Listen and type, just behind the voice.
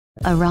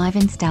Arrive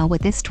in style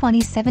with this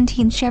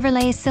 2017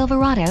 Chevrolet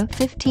Silverado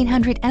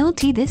 1500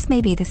 LT. This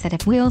may be the set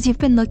of wheels you've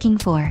been looking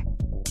for.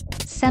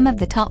 Some of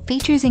the top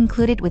features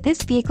included with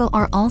this vehicle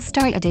are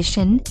All-Star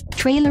Edition,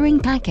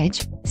 trailering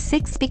package,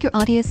 6-speaker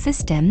audio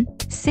system,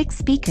 6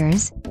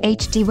 speakers,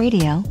 HD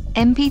radio,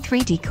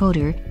 MP3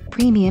 decoder,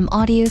 premium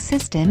audio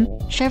system,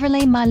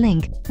 Chevrolet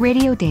MyLink,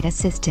 radio data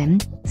system,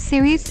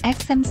 Sirius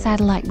XM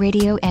satellite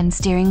radio and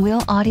steering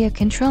wheel audio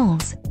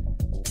controls.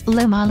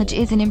 Low mileage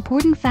is an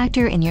important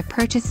factor in your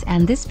purchase,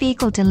 and this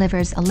vehicle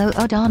delivers a low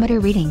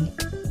odometer reading.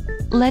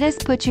 Let us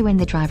put you in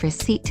the driver's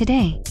seat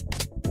today.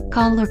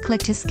 Call or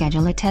click to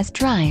schedule a test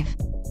drive.